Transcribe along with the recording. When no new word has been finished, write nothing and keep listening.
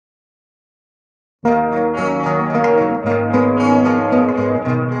During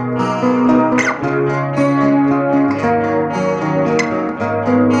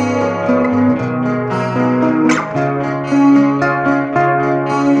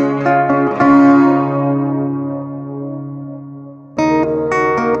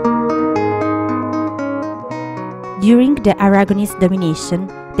the Aragonese domination,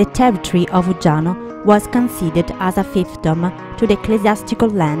 the territory of Uggiano was conceded as a fiefdom to the ecclesiastical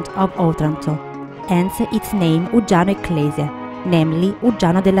land of Otranto, hence its name Uggiano Ecclesiae, namely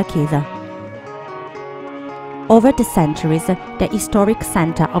Uggiano della Chiesa. Over the centuries, the historic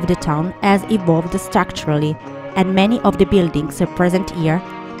center of the town has evolved structurally, and many of the buildings present here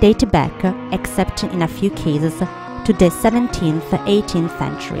date back, except in a few cases, to the 17th-18th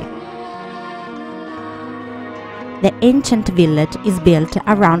century. The ancient village is built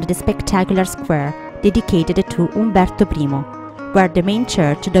around the spectacular square dedicated to Umberto I, where the main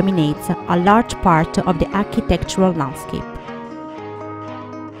church dominates a large part of the architectural landscape.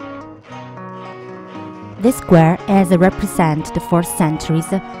 The square has represented for centuries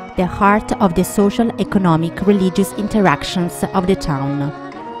the heart of the social, economic, religious interactions of the town,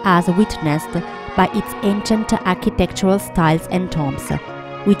 as witnessed by its ancient architectural styles and tombs,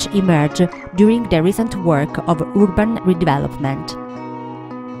 which emerge during the recent work of urban redevelopment.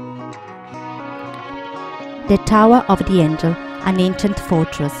 The Tower of the Angel, an ancient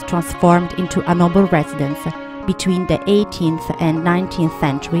fortress transformed into a noble residence between the 18th and 19th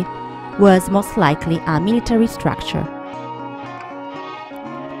century, was most likely a military structure.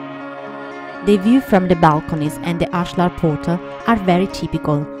 The view from the balconies and the ashlar portal are very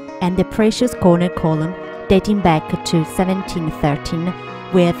typical, and the precious corner column, dating back to 1713,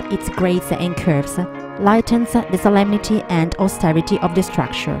 with its grades and curves, lightens the solemnity and austerity of the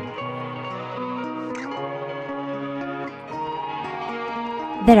structure.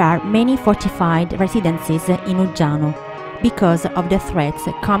 There are many fortified residences in Uggiano because of the threats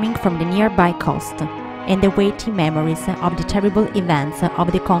coming from the nearby coast and the weighty memories of the terrible events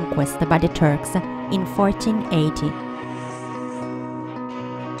of the conquest by the Turks in 1480.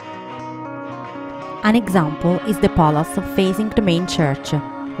 An example is the palace facing the main church,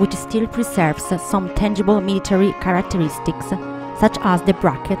 which still preserves some tangible military characteristics, such as the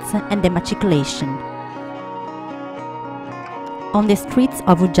brackets and the matriculation. On the streets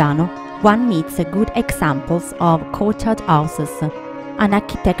of Uggiano, one meets good examples of courtyard houses, an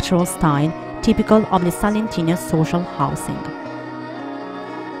architectural style typical of the Salentino social housing.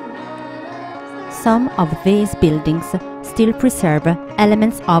 Some of these buildings still preserve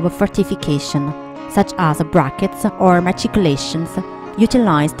elements of fortification, such as brackets or matriculations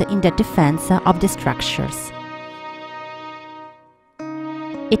utilized in the defense of the structures.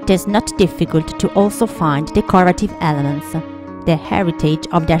 It is not difficult to also find decorative elements, the heritage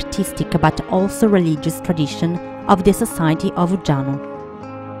of the artistic but also religious tradition of the society of Uggiano.